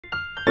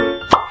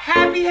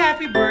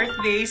Happy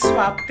birthday,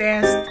 Swap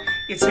Test!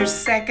 It's our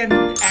 2nd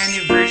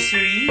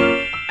anniversary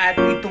at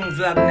itong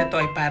vlog na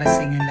to ay para sa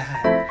inyong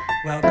lahat.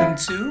 Welcome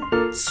to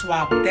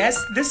Swap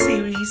Test, the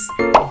series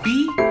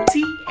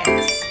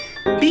BTS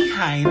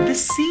Behind the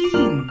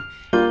Scene,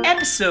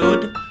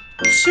 Episode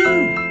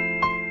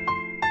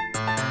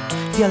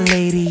 2. Yeah,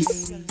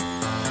 ladies,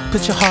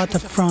 put your heart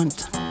up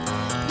front.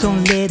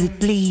 Don't let it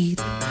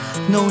bleed.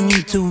 No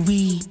need to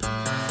weep.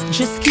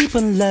 Just keep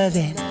on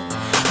loving.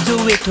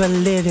 Do it while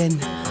living.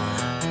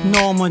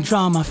 No more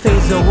drama,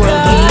 face the world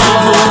alone.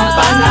 Ikaw ang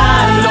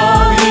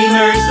panalo,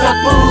 winner sa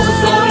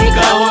puso.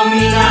 Ikaw ang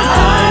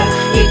minahal,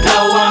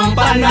 ikaw ang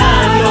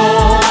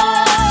panalo.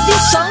 This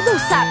song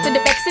goes out to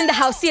the Bex in the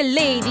house, yeah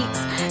ladies.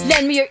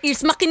 Lend me your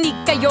ears, makinig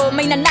kayo,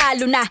 may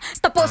nanalo na.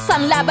 Tapos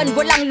ang laban,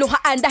 walang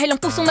luhaan. Dahil ang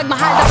pusong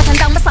nagmahal, dapat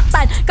handang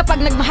masaktan. Kapag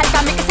nagmahal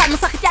kami, kasama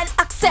sakit yan,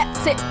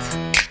 accept it.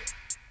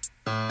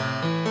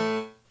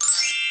 5,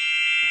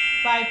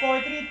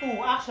 4, 3,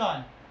 2,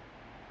 action!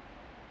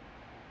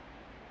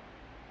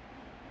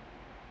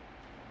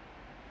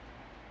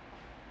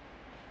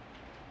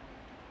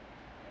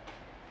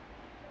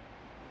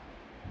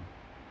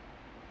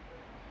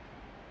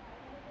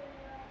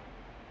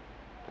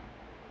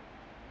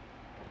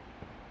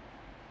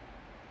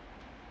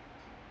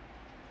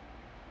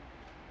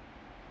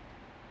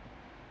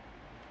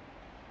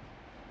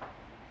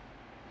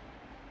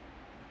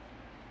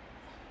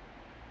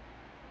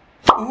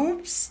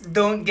 Oops!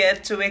 Don't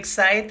get too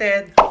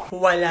excited.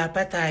 Wala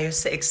pa tayo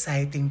sa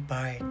exciting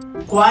part.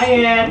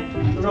 Quiet!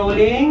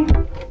 Rolling!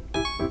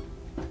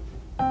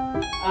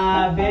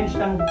 Bench,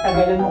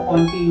 tagalan mo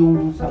konti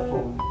yung sa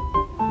phone.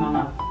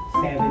 Mga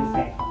 7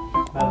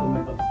 seconds bago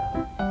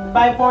magbagsak.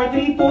 5, 4,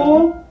 3,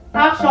 2,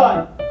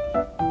 action!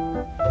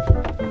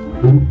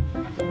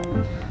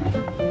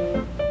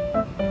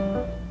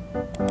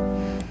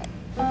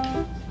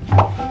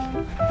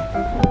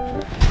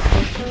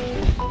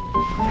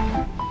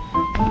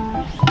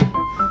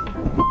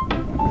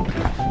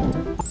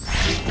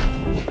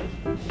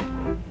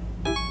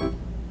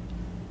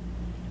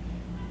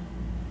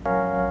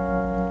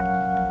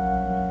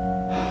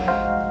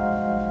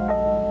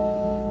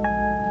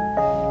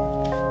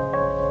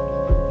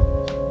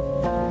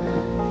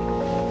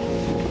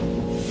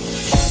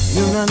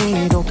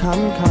 유난히도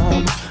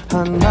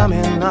캄캄한 밤에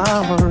나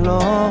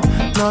홀로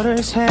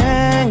너를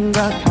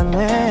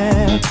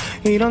생각하네.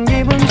 이런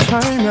기분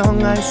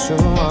설명할 수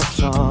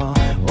없어.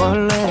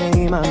 원래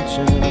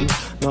이맘쯤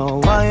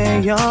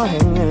너와의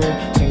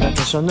여행을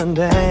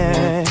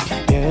생각했었는데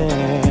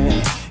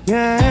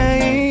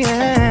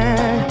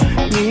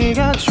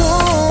네가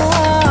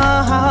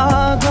좋아하던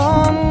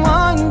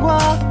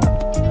와인과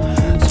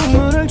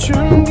선물을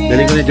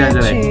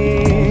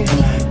준비했지.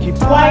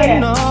 기뻐할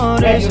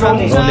너를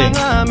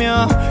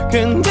상상하며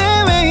근데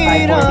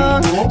왜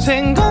이런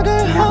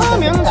생각을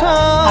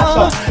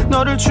하면서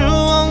너를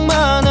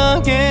추억만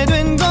하게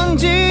된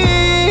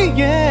건지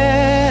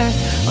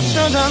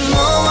어쩌다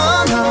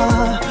너와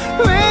나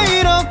왜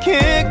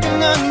이렇게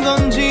끝난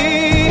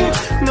건지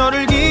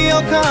너를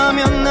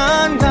기억하면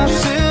난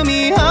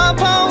가슴이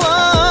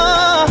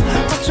아파와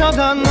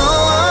어쩌다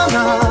너와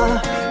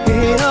나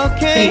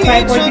이렇게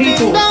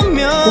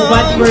잊혀진다면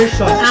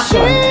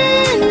다시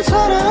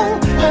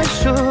사랑할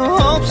수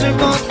없을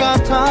것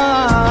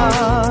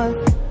같아.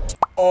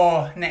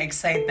 Oh,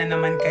 na-excite na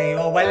naman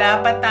kayo.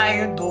 Wala pa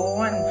tayo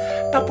doon.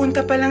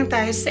 Papunta pa lang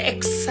tayo sa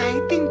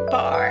exciting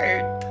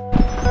part.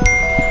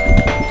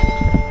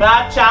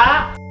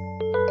 Racha!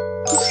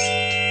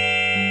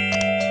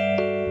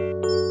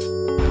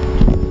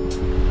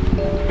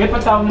 Kaya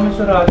patawag naman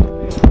sa radyo.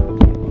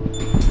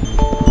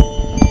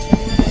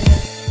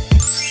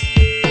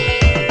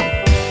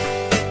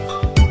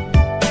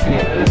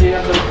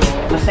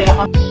 Masaya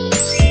ka.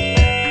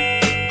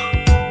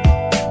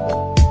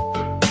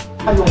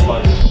 Kalungkot.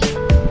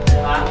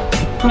 Ha?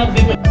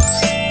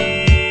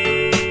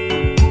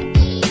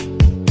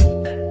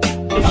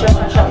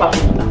 Siya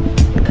papunta.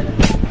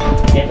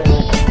 Ito na.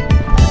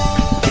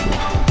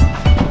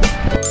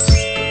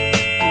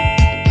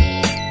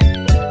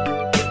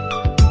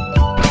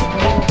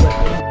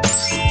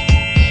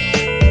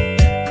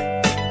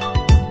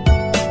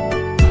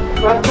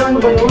 Racha, ano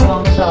ba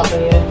yun? Sa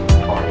akin.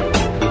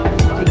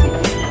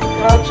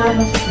 Racha,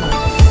 ano sa akin?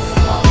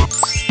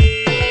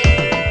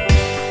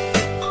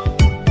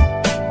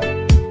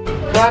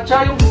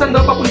 Racha, yung saan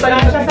daw papunta niya?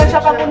 Racha, saan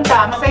siya papunta?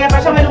 Masaya ba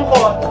siya,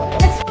 malungkot?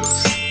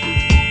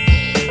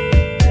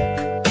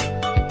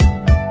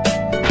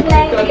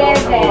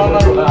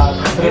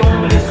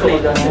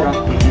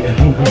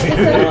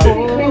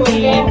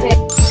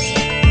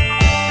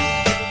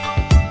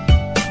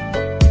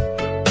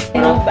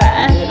 Ano ba?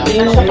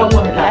 Saan siya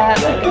papunta?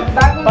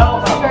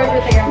 Bago si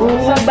Giorgio,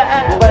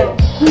 taga mo.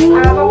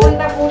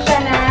 Papunta po siya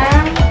na...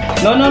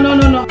 No.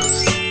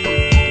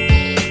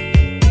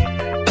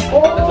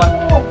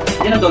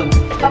 Yan na doon.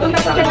 Papunta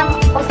po siya ng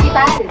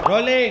ospital.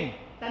 Rolling!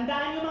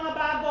 Tandaan yung mga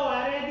bago.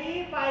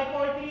 Ready? 5,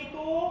 4, 3,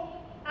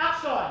 2,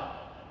 action!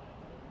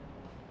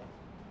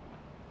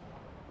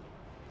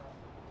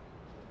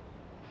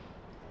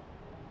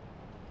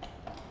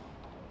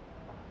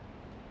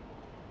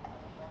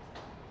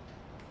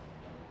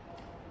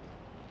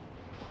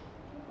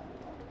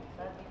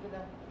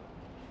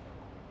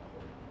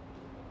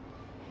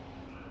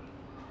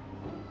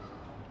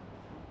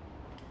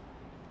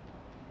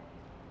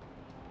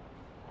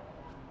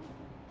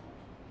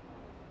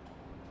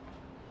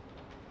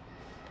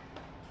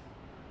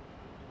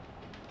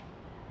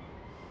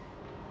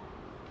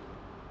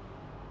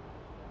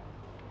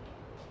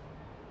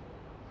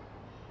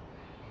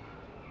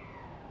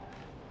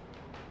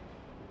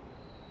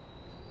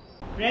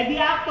 Ready,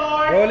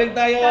 actors? Rolling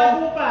tayo.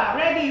 Tago pa.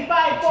 Ready,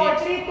 5, 4,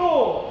 3,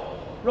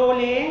 2.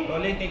 Rolling.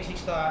 Rolling, take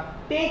 6 to ah.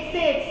 Take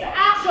 6.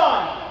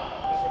 Action!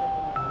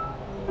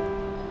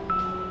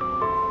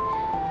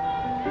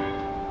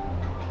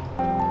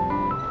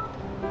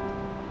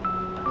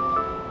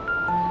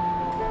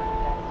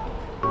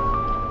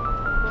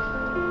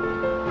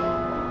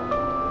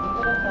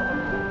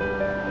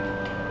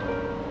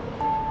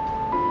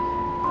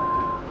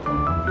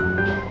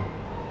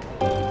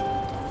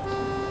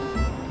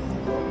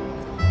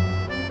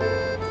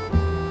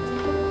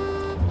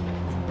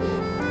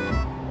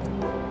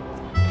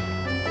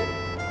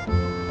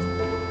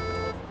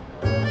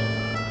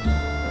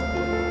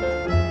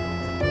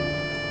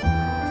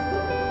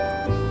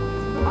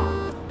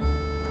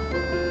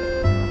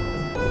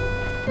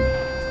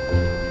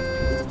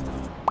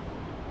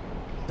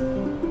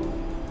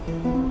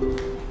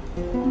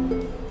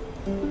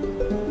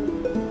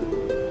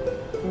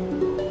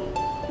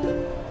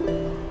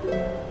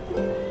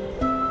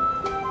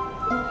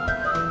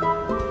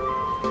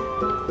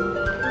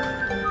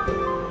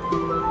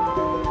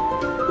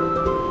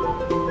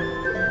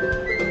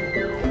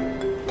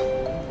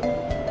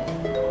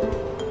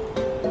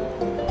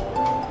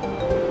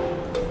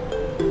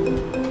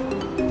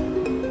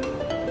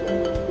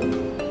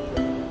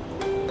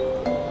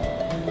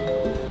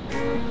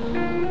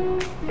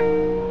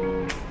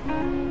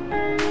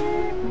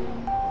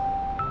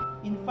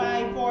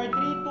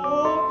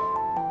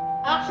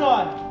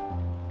 Action!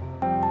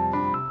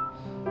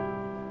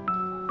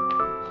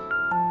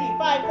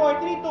 5,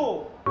 4, 3, 2.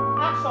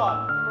 Action!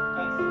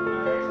 Exit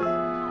first.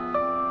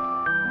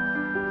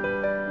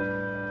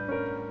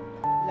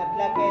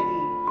 Laglag,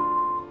 Kelly.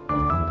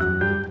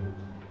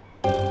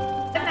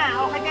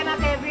 Okay ka na,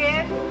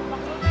 Kevin?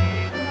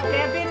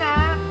 Kevin,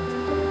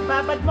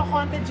 babad mo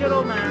konti,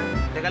 Jerome,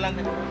 Teka lang.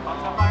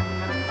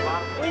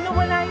 Uy,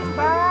 nawala yung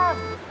bag.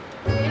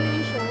 Ano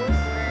yung shows?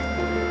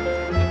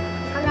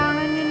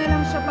 Kailangan niya na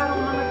lang siya para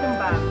umangat yung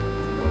bag.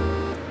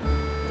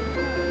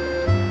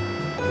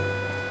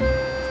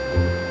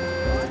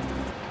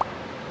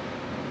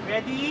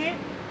 Ready?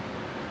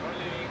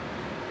 Rolling.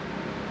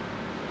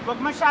 Huwag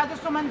masyado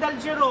sumandal,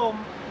 Jerome.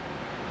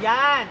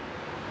 Yan.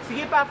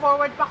 Sige pa,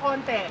 forward pa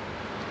konti.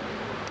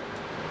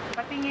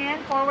 Patingin,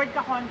 forward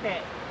ka konti.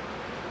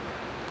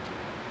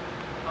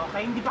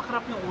 Okay, hindi ba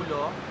crap yung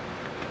ulo?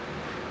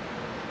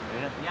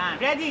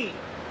 Yan. Ready?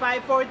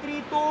 5, 4,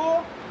 3,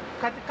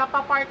 2.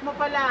 Kapapart mo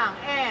pa lang.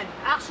 And,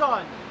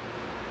 action.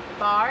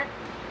 Part.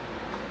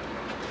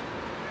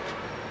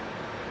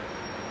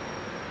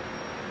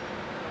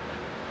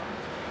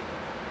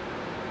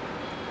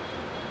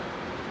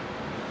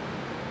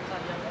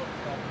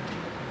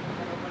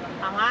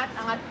 Angat,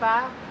 angat pa.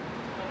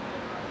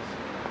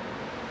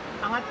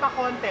 Angat pa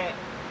konti.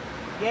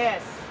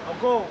 Yes. O,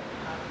 go.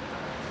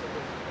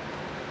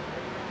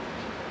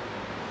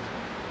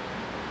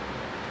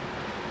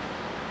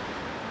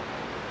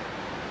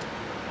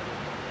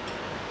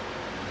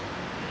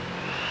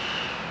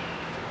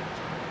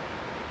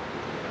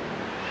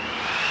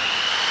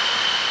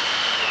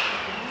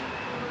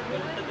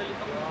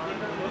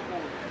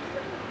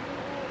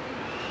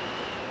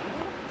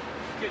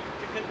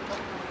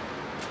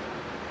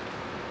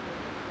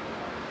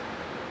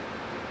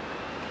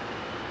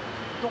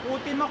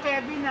 Tukutin mo,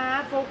 Kevin,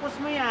 ha? Focus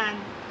mo yan.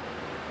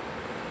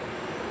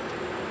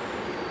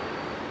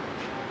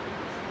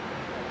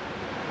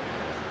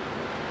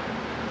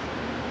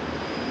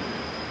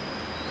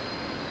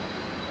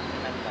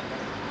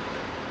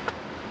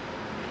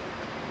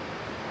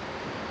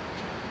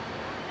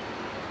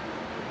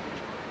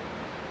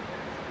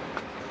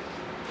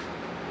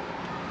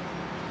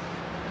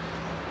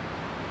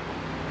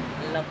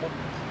 Lapot.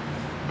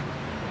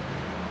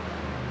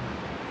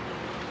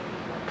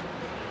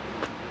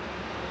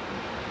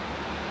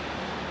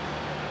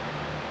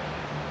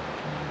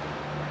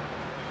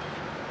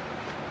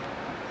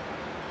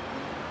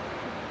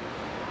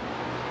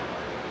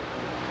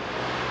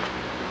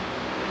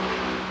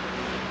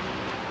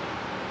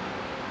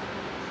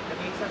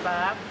 Sa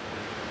bag.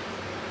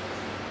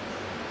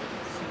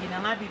 Sige na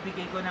nga,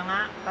 bibigay ko na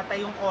nga.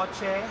 Patay yung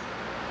kotse.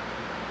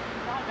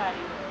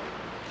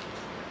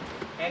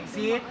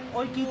 Exit.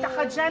 Oy, kita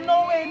ka dyan,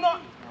 no way, no.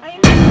 Ay,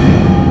 no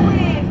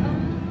way.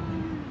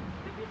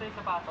 Dito yung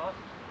sapatos?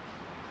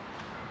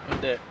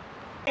 Hindi.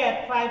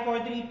 5,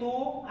 4, 3,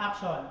 2,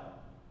 action.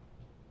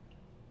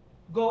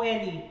 Go,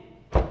 Ellie.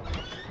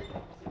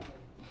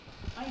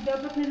 Ay,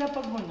 dapat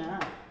nilapag mo na.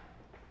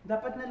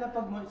 Dapat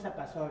nilapag mo isa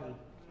pa, sorry.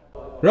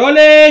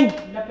 Rolling!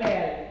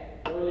 Lapel.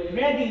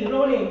 Ready,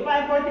 rolling.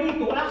 5, 4, 3,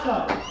 2,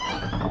 action.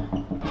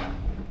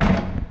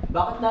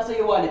 Bakit nasa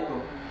iyo wallet ko?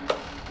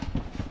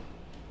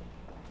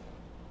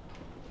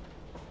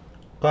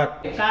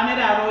 Cut.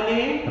 Camera,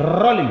 rolling.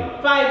 Rolling.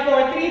 5,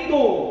 4, 3,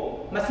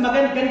 2. Mas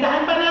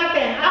magandahan pa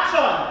natin.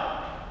 Action!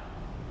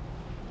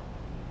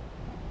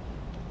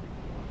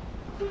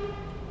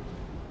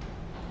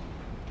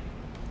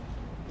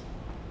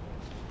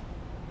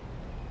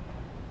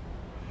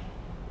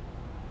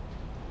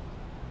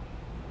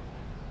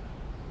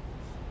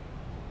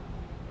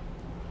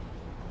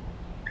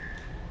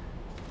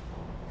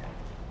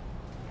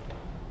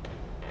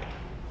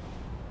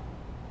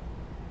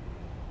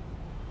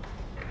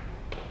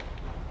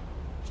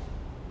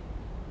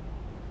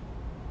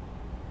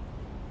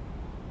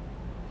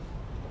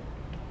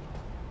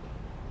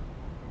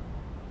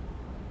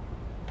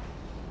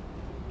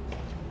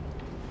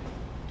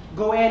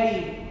 Go,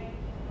 Ellie!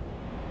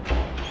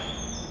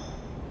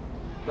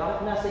 Bakit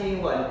nasa iyo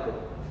yung wallet ko?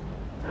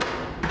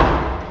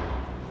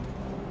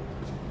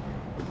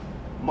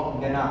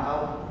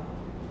 Magnanakaw.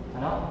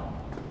 Ano?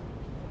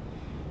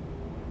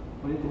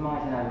 Ulitin mo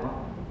nga sinabi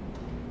mo.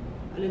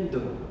 Alin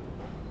doon?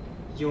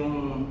 Yung...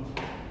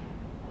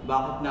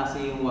 Bakit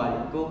nasa iyo yung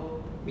wallet ko?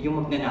 O yung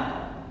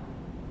magnanakaw?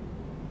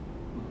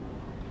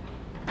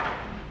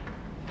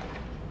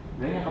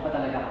 Ganyan ka ba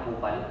talaga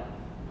kakupal?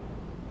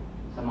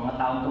 Sa mga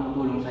taong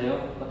tumutulong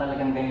sa'yo, o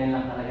talagang ganyan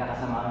lang talaga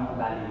kasama ang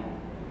ugali mo?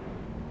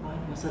 Ay,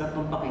 masarap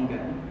ang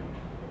pakinggan.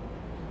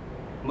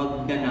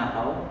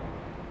 Magnanakaw?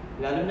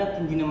 Lalo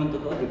na't hindi naman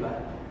totoo, di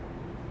ba?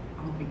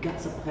 Ang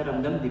bigat sa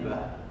pakiramdam, di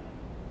ba?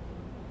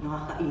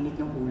 Nakakainit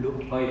ng ulo.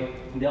 Hoy,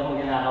 hindi ako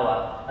magnanakaw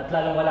ah. At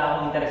lalong wala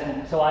akong interes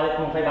mo. Sa wallet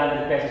mong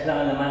 500 pesos lang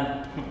ang laman.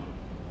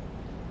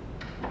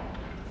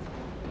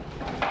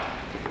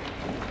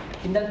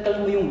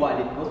 Kinalkal mo yung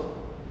wallet ko?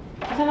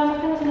 Pasalamat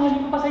ka na,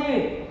 sinahali ko pa sa'yo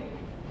eh.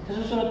 Sa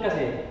susunod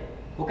kasi,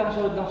 huwag kang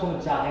sunod ng sunod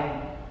sa akin.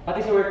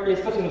 Pati sa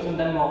workplace ko,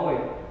 sinusundan mo ako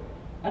eh.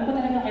 Ano ba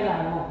talaga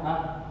kailangan mo, ha?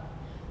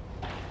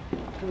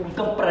 Huwag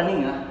kang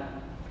praning, ha?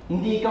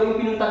 Hindi ikaw yung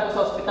pinuntahan ko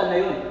sa ospital na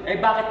yun. Eh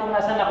bakit kung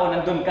nasan ako,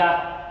 nandun ka?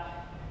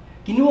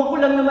 Kinuha ko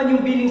lang naman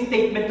yung billing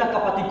statement ng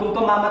kapatid kong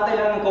kamamatay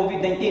lang ng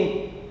COVID-19.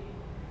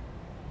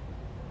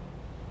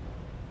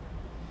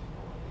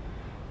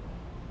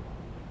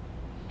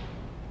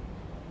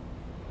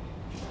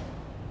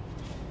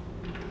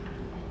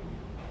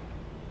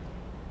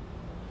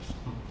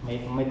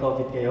 May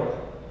COVID kayo?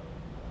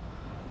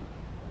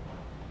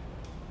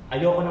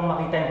 Ayoko nang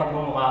makita yung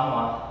pagmumukha mo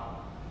ha.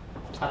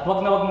 At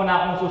wag mo na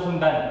akong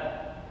susundan.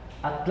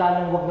 At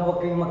lalong wag na wag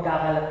kayong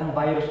magkakalat ng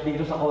virus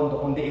dito sa condo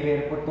kundi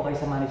i-report ko kayo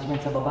sa management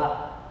sa baba.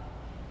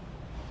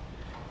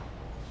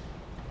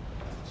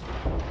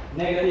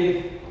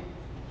 Negative.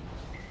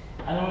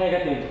 Anong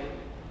negative?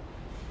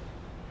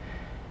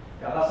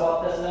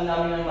 Kakaswap test lang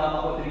namin ng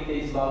mama ko 3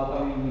 days bago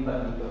kami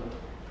lumipat dito.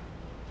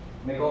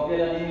 May kopya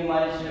lang din yung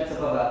management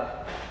sa baba.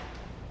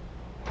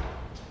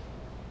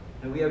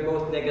 And we are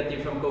both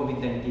negative from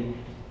COVID-19.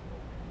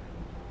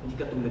 Hindi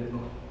katulad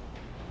mo.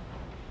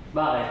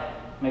 Bakit?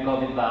 May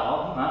COVID ba ako?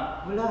 Ha?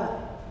 Wala.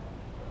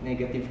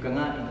 Negative ka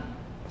nga eh.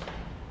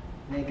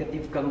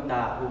 Negative kang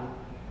tao.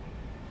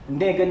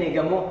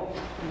 Nega-nega mo.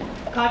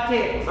 Cut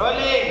it!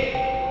 Rolling!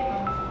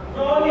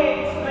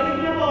 Rolling! Balik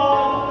na po,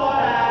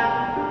 doktora!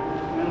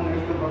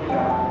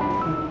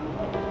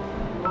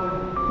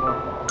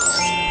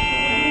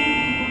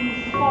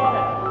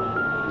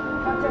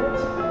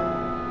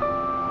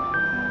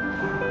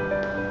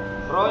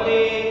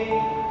 Rolling!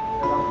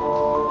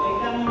 Wait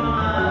lang yung mga...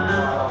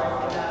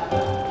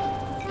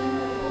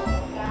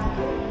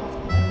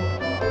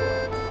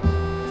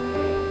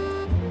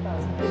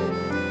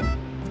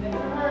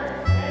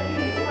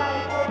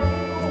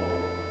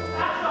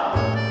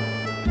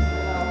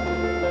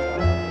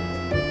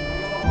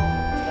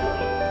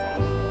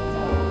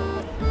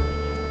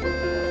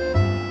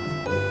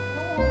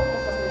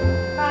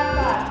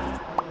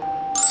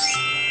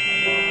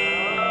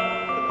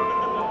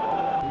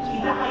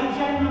 Kita kayo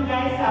dyan mga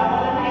guys ha,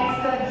 walang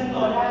extra dito,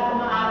 lahat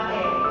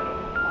umaarte.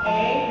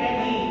 Okay,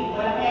 ready?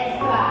 Walang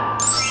extra.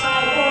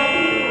 5, 4,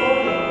 3,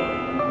 rolling.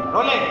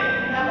 Rolling!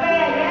 Napel,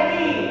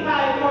 ready?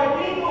 5, 4,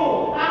 3,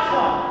 2,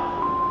 action!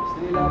 Gusto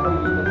nila ako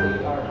ikita sa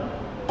ER.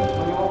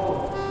 Sabi ko po.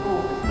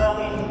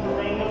 Bakit?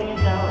 Tayo naman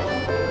yung dahon.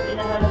 Kasi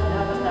nahalos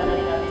lahat ang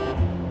salary natin.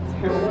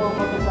 Pero wala akong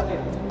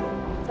magkasakit.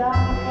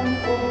 Dahil kami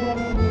po naman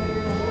yung Hindi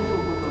rin ako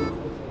susugot.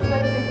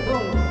 Like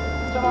doon.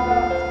 Tsaka,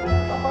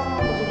 tapang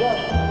mga masugas.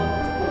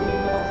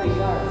 Pagiging na ako sa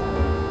ER.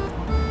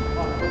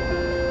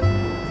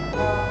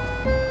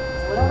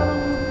 Wala ka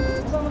nang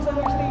kasama sa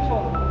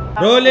workstation.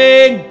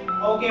 Rolling!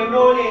 Okay,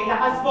 rolling.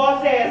 Lakas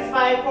boses.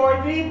 5,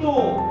 4, 3,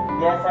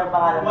 2. Yes, sir,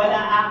 pangalan.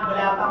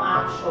 Wala pang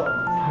action.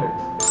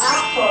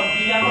 Action,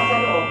 bilang ka sa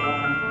loob.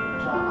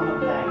 Tsaka ka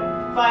mag-line.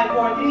 5,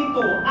 4, 3,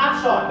 2,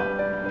 action!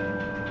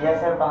 Yes,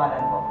 sir,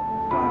 pangalan po.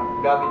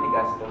 Gabi ni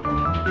Gasto.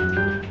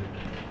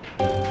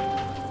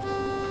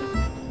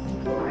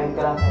 Wait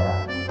ka lang, sir.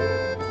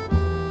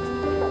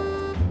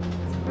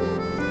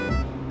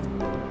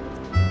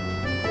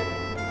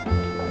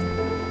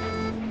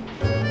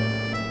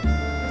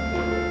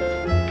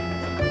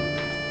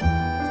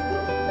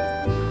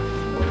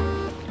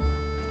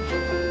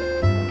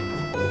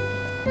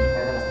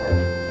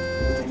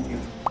 Thank you.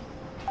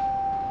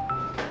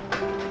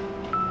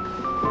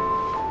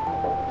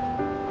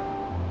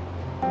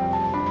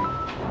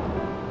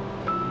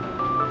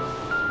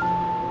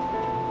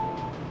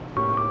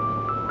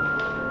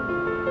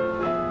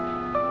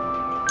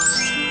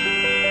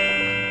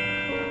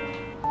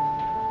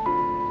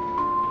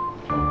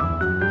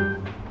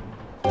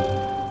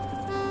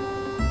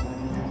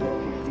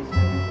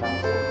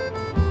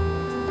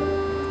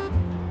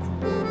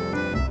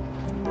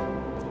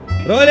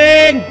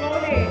 Rolling!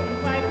 Rolling!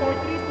 5,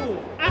 4, 3, 2,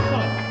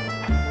 action!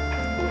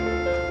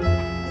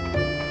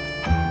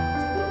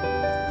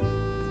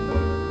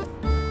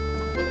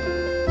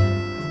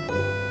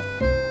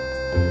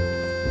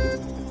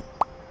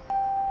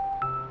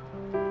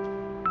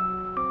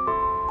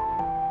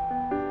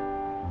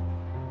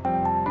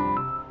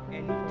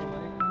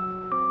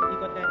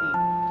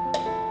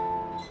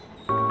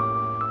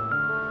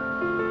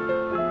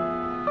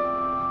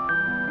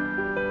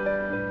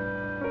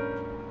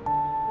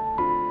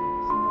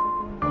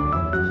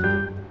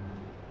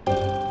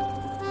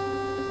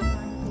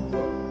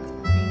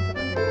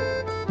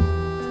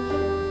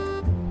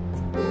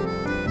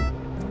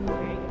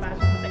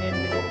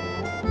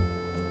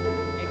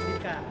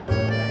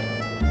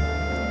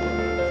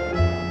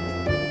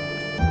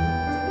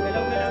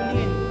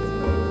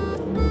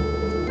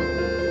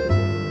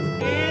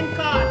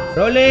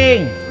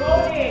 Rolling!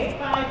 Rolling!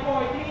 5,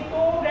 4, 3,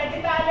 2,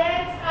 ready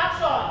talents,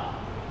 action!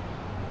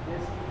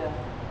 Yes, tita.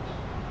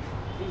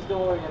 Please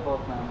don't worry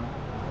about mama.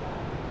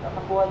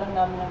 Nakakuha lang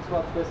namin ng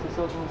swab test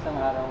result ng isang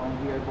araw and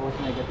we are both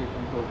negative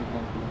from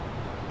COVID-19.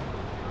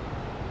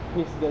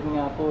 Please God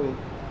nga po eh.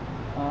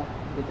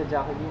 Tita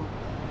Jacqueline,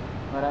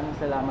 maraming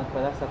salamat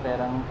pala sa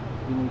perang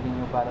binili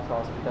niyo para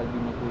sa hospital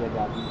din ni Kuya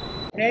Gabi.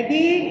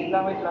 Ready?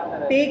 Wait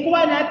lang. Take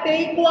one ha,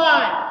 take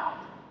one!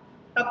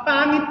 Pag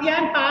pangit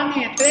yan,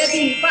 pangit.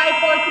 Ready? 5,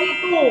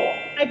 4, 3,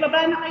 2. Ay,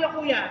 baba na kayo,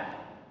 kuya.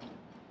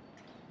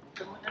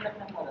 Ito mo na lang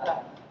ng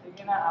mata.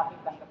 Sige na, akin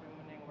tanggapin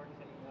mo na yung word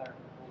sa ER.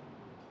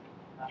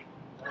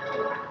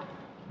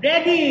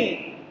 Ready?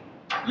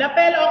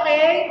 Lapel,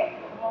 okay?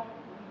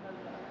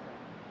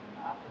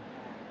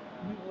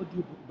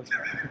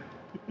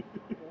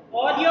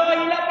 Audio,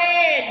 yung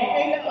lapel!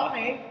 Okay lang,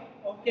 okay?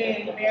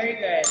 Okay, very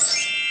good.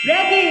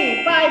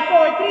 Ready? 5,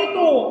 4, 3,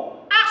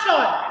 2,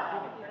 action!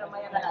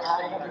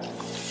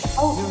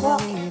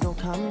 유난히도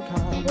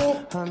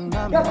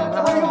캄캄한다면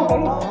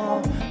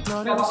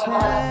너를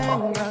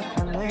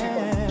생각하네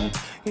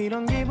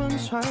이런 기분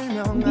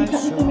설명할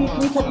수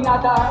없어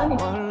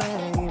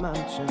원래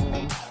이맘쯤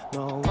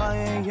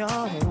너와의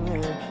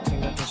여행을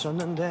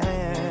생각했었는데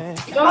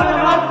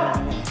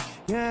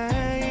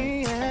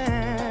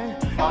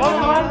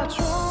내가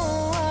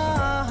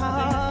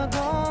좋아하던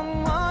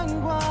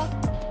와인과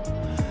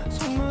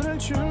선물을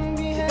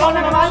준비했지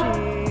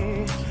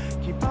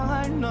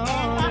기뻐할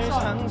너를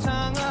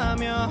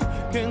상상하며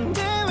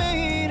근데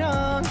왜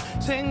이런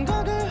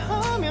생각을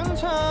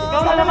하면서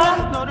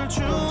너를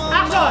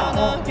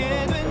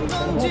추억하게 된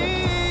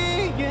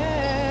건지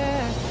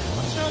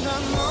어쩌다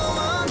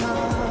너와 나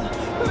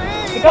왜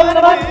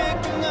이렇게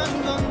끝난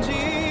건지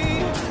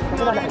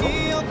너를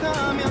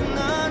기억하면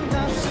난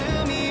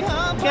가슴이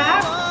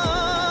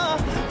아파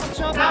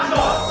어쩌다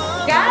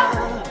너와 나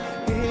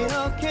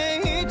이렇게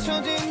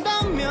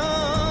잊혀진다면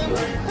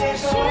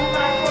다시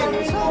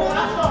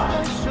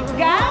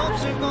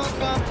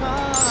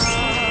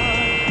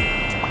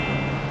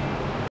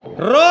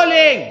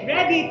Rolling!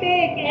 Ready,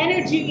 take,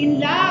 energy, in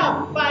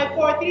love. 5,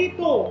 4,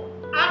 3, 2,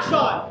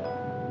 action!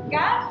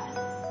 Gab?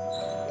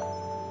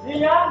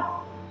 Liam!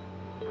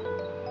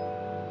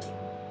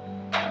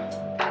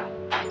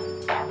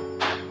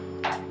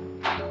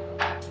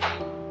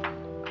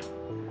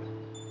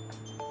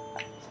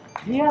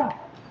 Dia!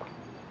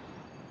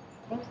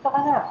 Kamusta ka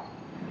na?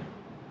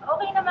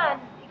 Okay naman.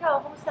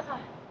 Ikaw, kumusta ka?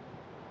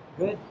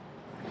 Good.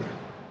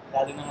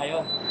 Lalo na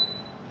ngayon.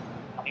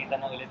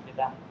 Nakita na ulit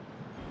kita.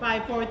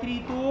 5, 4,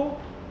 3,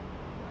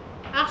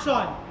 2,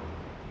 action!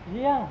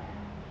 Dia!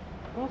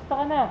 Kamusta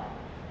ka na?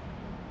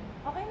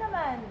 Okay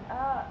naman.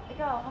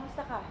 Ikaw,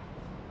 kamusta ka?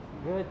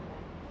 Good.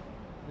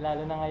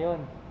 Lalo na ngayon.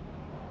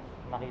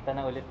 Nakita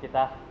na ulit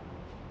kita.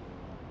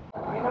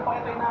 Ngayon na pa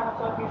kita inaanap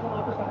sa location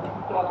ito sa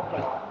dito lang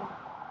pala.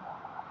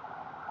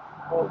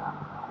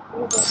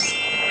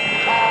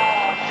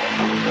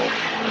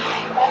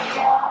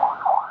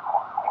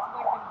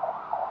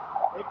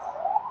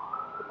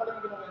 Ito pala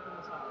yung ginawin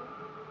mo sa akin.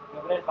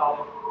 Gabriel,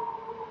 pare.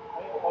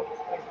 Ay, okay,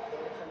 sa library.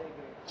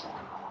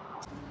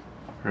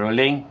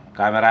 Rolling,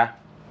 camera.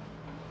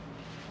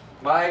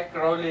 Bike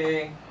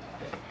rolling.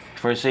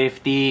 For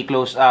safety,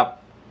 close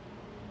up.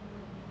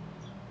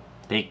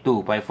 Take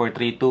 2, 5, 4,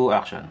 3, 2,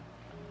 action.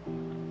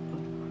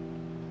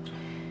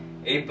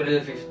 April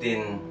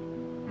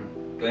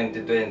 15,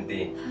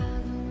 2020.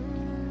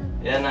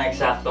 Yan ang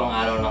eksaktong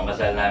araw ng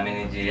kasal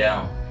namin ni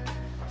Jiang.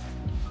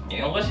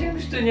 Yun kasi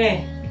gusto niya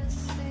eh.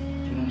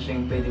 Yun ang siya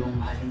yung pwede mong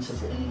mahalin sa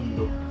buong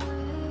mundo.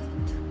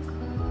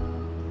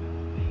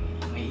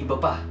 May iba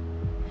pa.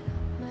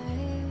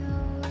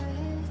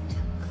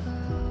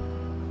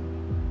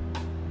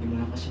 Hindi mo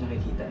lang kasi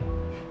nakikita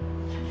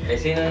eh. Eh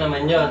sino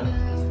naman yun?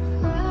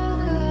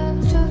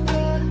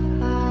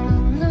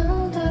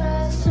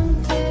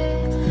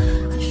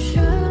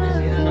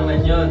 Sino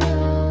naman yun?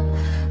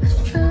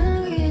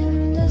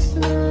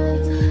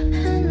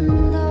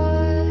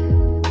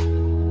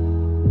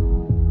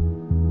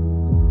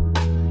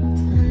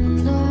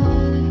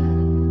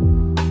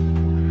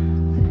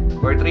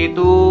 For 3,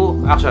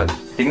 2, action.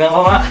 Tingnan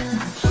ko nga.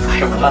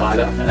 Ayaw mo lang.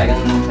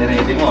 Talagang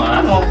ready mo ha?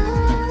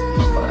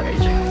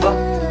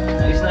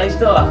 Ayos na ayos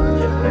to ah.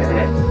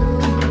 Siyempre.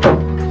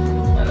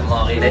 Alam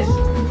mo, Achilles.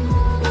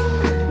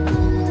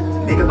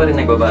 Hindi ka pa rin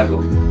nagbabago.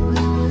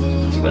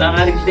 Simula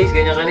college days,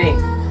 ganyan ka na eh.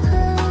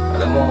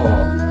 Alam mo,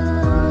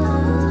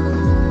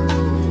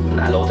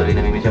 nalo ko tuloy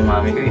namimiss yung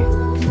mami ko eh.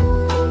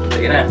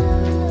 Sige na.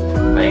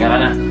 Pahinga ka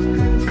na.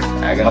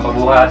 Aga ka pa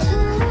bukas.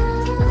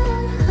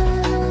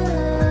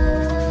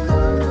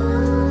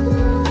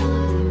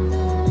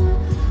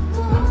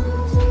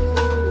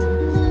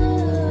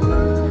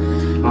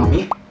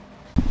 Mami?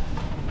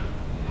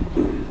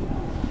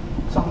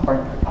 Saan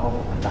part ako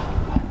pupunta?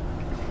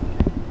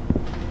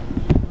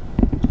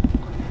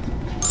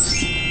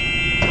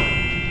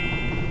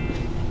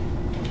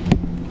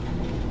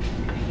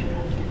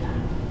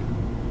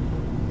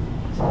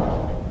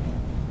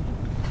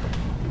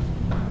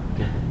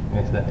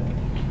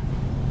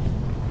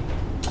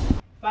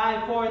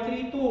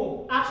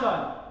 2, action!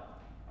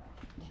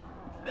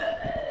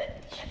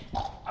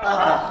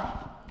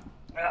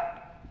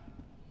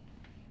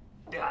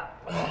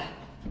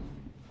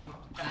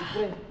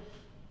 Friend,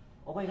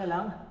 okay ka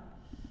lang?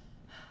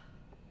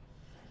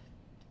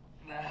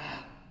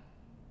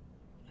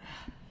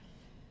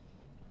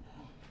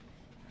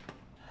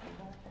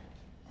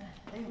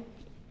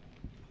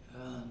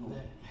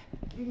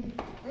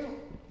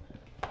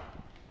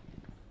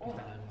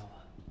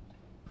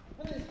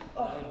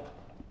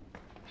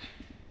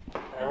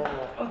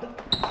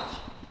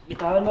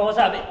 Bitawan mo ako,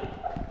 sabi.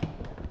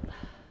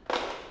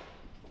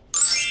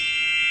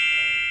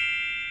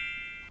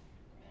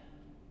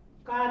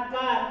 Cut!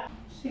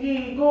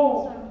 Sige,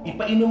 go!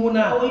 Ipainom mo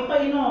na. Oo,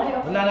 ipainom.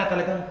 Wala na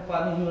talagang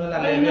paano nyo na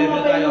lang. Painom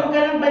mo ka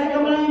lang, balikan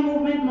mo lang yung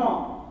movement mo.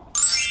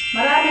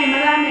 Marami.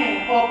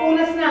 O,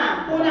 punas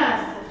na.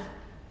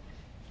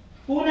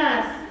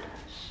 Punas.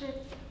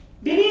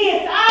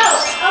 Bilis! Out!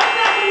 Out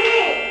na,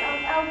 bilis!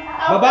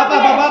 Baba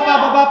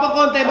pa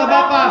konti, baba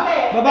pa.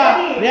 Baba.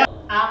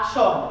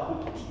 Action!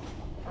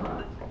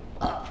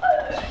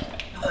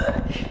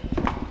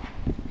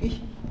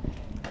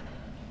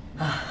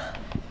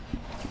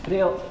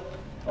 Rio,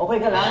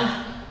 okay ka lang?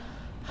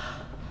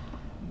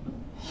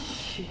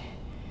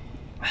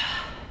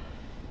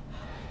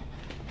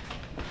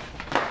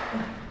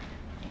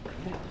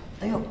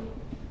 Tayo.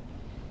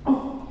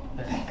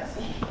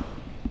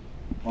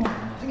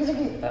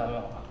 Sige.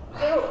 Tama ako.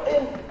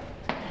 Ayun.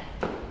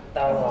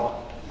 Tama ako.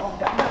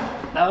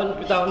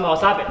 Bitawan mo ako,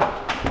 sabi.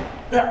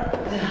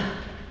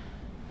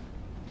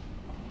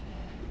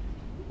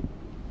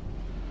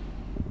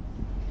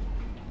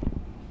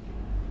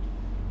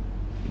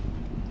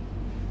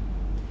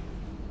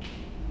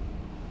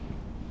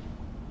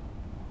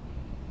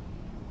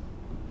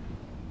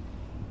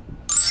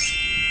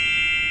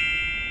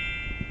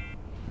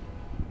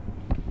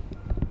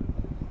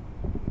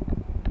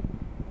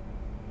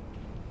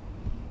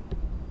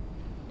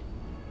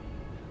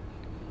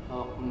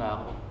 Hawak mo na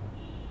ako.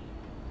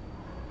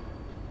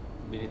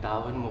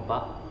 Binitawan mo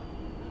pa?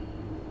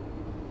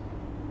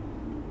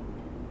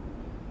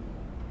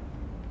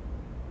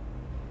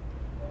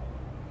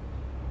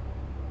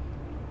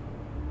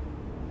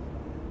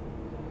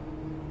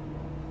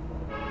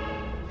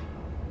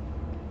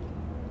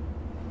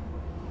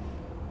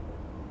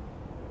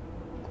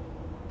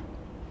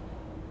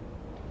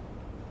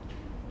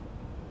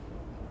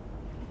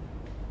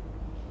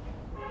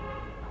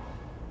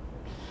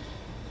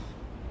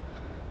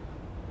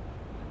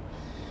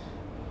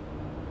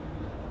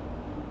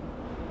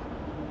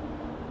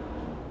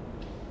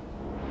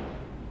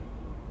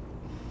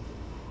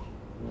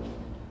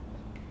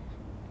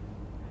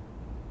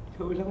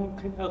 Ikaw lang ang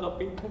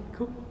kinakapitan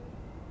ko.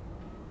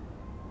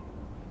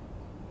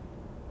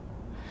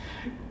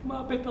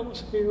 Kumapit ako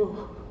sa'yo.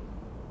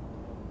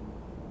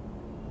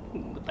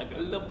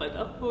 Matagal na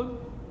panahon.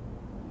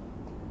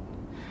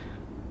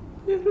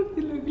 Pero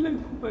nilaglag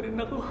mo pa rin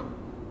ako.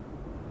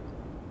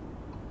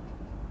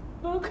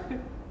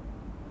 Bakit?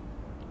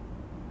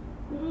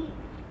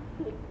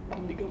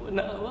 Hindi ka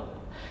manawa.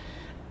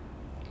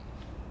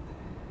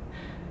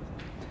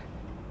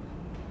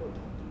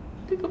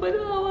 Hindi ka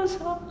manawa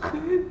sa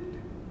akin.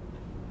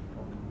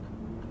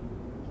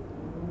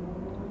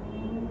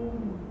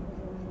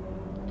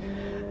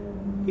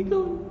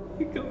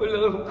 Ikaw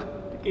lang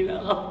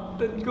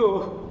kinakapitan ko.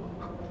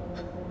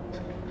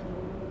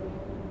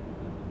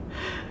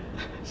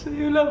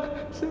 Sa'yo lang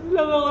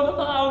ako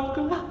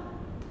nakaangkla.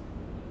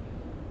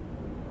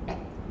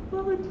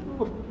 Bakit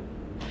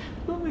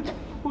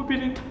mo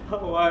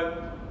binitawan?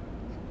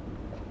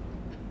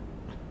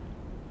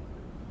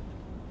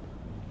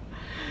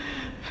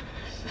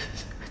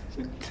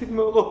 Sagutin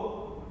mo ako.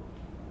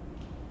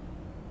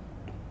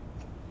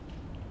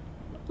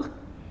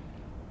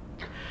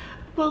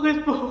 Bakit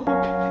mo ako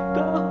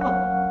binitawan?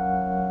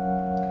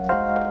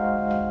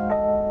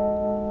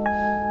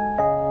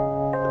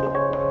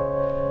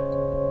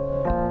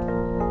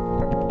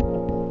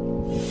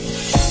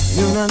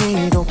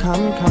 유난히도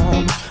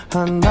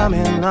캄캄한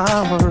밤에 나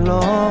홀로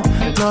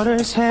너를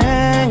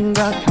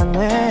생각하네.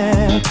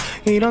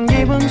 이런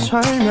기분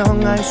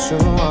설명할 수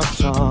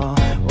없어.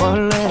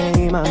 원래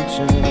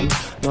이맘쯤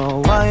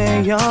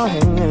너와의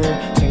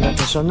여행을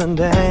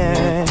생각했었는데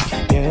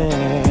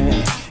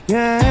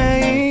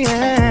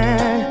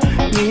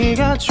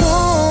네가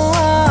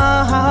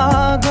좋아하던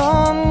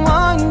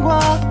와인과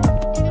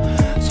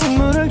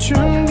선물을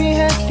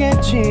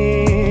준비했겠지.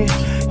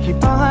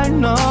 기뻐할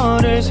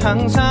너를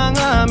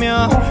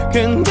상상하며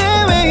근데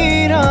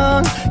왜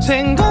이런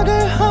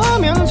생각을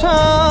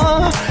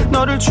하면서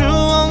너를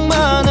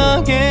추억만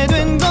하게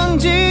된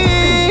건지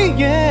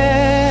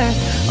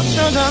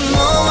어쩌다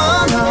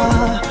너와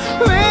나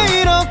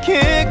왜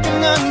이렇게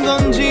끝난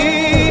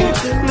건지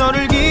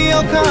너를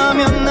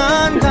기억하면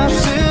난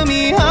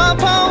가슴이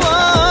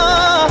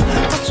아파와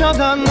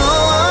어쩌다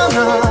너와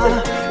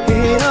나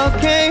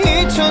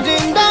이렇게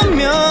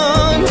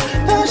잊혀진다면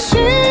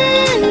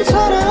다시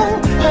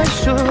사랑할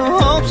수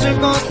없을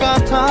것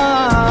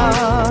같아.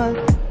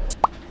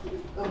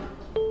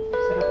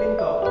 Sarapin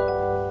ko.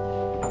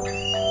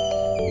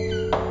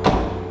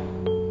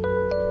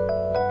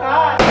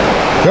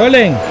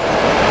 Rolling.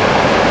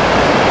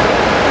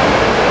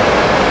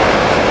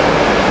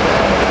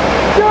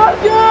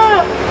 Giorgio!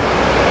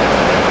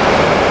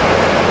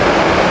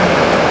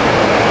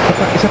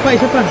 Isa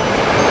pa.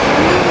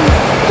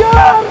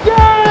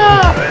 Giorgio!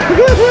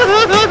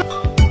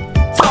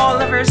 To all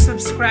of our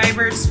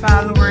subscribers,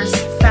 followers,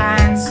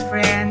 fans,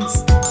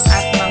 friends,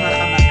 at mga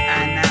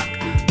kamag-anak,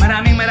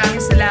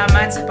 maraming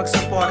salamat sa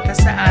pagsuporta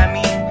sa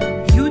aming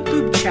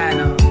YouTube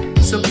channel.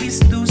 So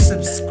please do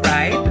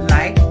subscribe,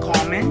 like,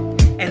 comment,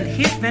 and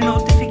hit the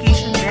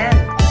notification bell.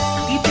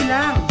 Dito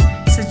lang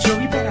sa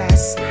Joey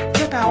Perez,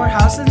 the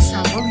Powerhouse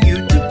Ensemble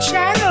YouTube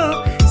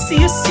channel. See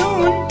you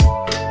soon!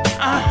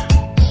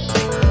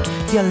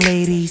 Dear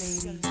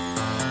ladies,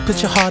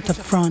 put your heart up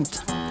front.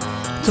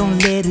 Don't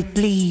let it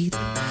bleed.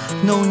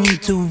 No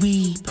need to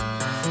weep.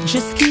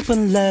 Just keep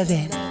on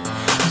loving.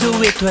 Do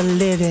it while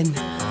living.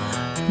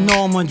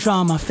 No more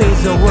drama.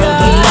 Face the world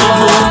alone.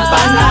 Ikaw ang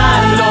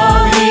panalo,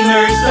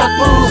 winner sa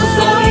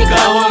puso.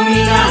 Ikaw ang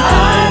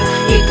minahal,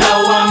 ikaw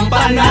ang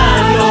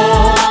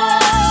panalo.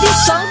 This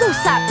song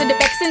goes out to the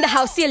Bex in the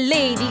house, yeah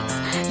ladies.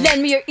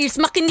 Lend me your ears,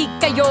 makinig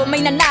kayo, may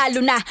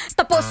nanalo na.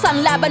 Tapos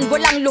ang laban,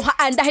 walang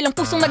luhaan. Dahil ang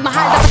pusong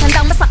nagmahal, dapat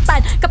handang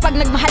masaktan. Kapag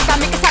nagmahal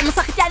kami kasama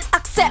sakit yan,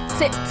 accept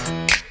it.